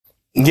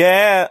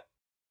Yeah,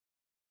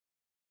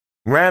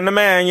 Random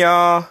Man,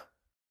 y'all.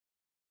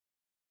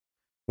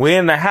 We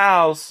in the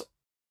house.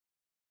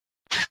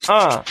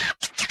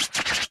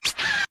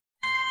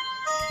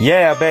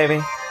 Yeah,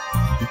 baby.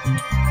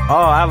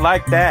 Oh, I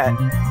like that.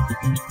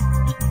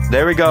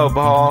 There we go,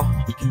 ball.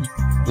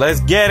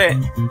 Let's get it.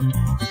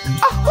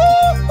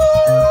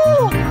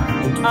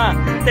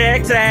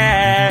 Texas.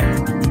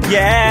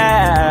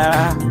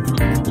 Yeah.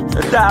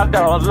 The dog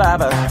don't love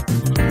it.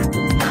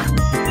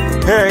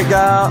 Here we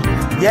go.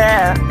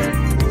 Yeah.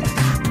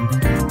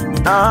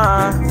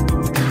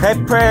 Hey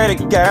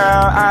pretty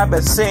girl, I've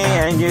been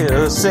seeing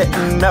you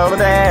sitting over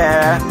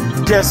there,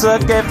 just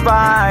looking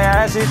fine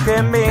as you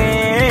can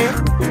be.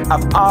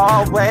 I've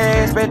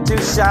always been too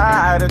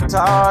shy to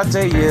talk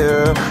to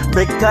you,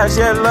 because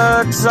you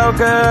look so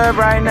good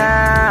right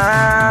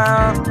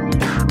now.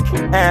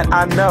 And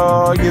I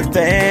know you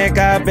think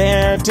I've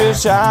been too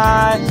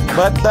shy,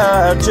 but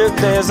the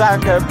truth is I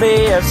could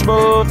be a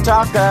smooth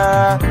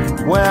talker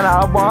when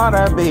I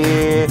wanna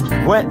be.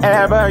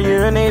 Whenever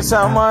you need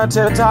someone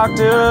to talk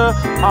to,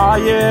 all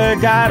you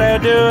gotta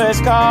do is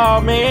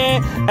call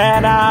me,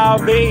 and I'll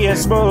be a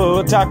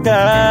smooth talker.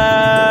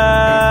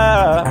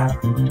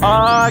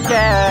 Oh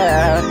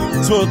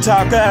yeah, smooth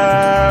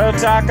talker,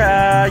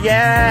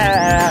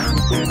 yeah.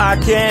 I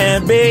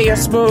can be a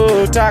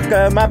smooth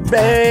talker, my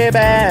baby.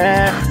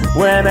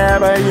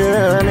 Whenever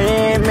you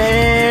need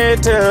me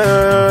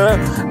to,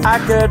 I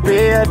could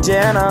be a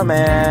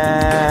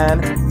gentleman.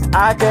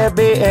 I could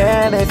be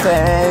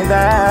anything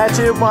that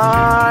you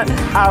want.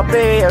 I'll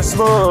be a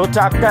smooth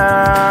talker,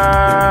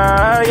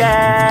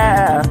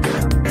 yeah.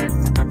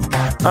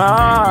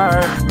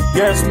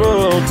 You're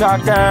smooth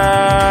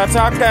talker.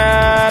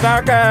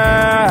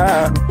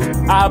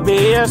 I'll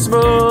be a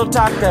smooth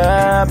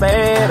talker,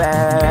 baby.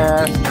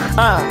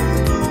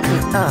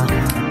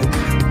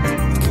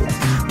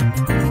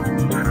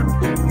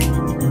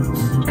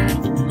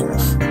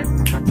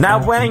 Now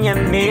when you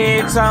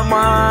need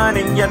someone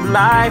in your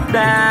life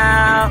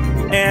now,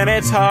 and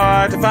it's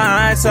hard to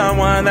find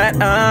someone that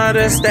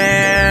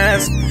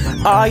understands,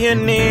 all you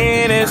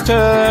need is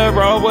to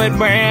roll with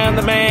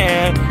Random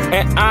Man,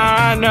 and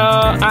I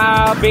know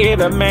I'll be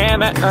the man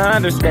that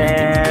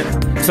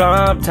understands.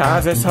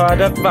 Sometimes it's hard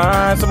to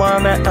find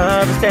someone that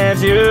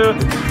understands you.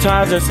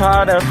 Sometimes it's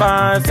hard to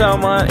find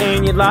someone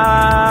in your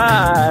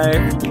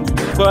life.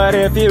 But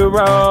if you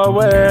roll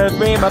with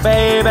me, my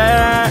baby,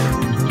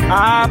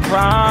 I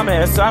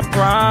promise,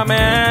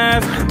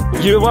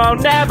 you will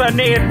never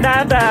need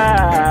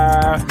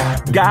another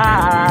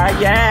guy,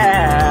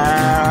 yeah.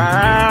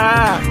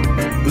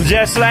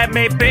 Just let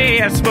me be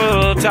a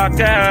smooth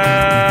talker.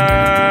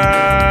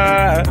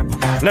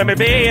 Let me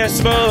be a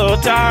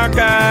smooth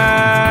talker.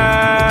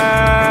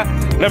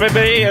 Let me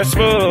be a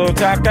smooth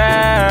talker.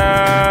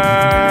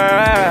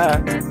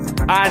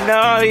 I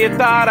know you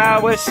thought I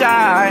was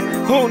shy.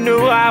 Who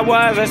knew I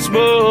was a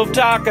smooth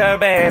talker,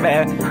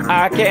 baby?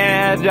 I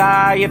can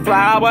dye your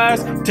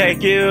flowers,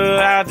 take you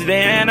out to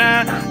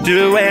dinner,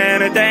 do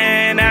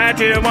anything that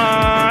you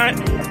want.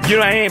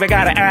 You ain't even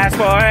gotta ask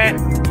for it.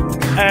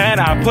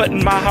 And I'm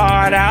putting my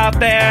heart out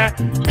there,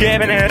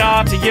 giving it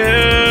all to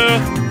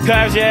you,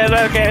 'cause you're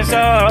looking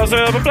so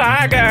super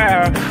fly,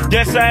 girl.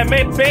 Just let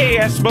me be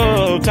a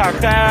smooth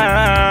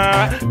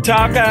talker.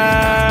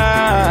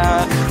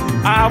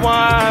 I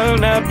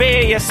wanna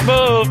be a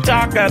smooth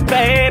talker,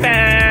 baby.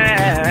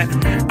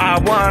 I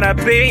wanna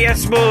be a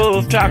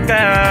smooth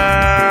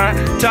talker.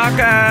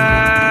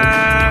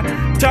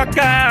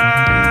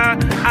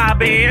 I'll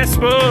be a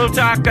smooth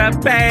talker,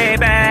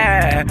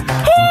 baby.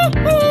 Ooh,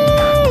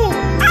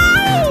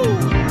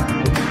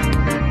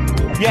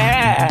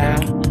 yeah.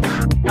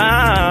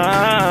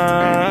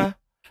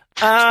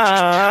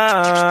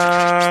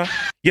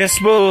 You're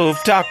smooth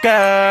talker.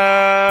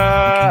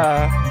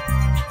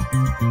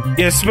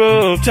 You're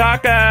smooth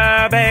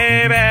talker,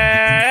 baby.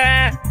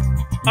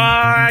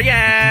 Oh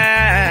yeah.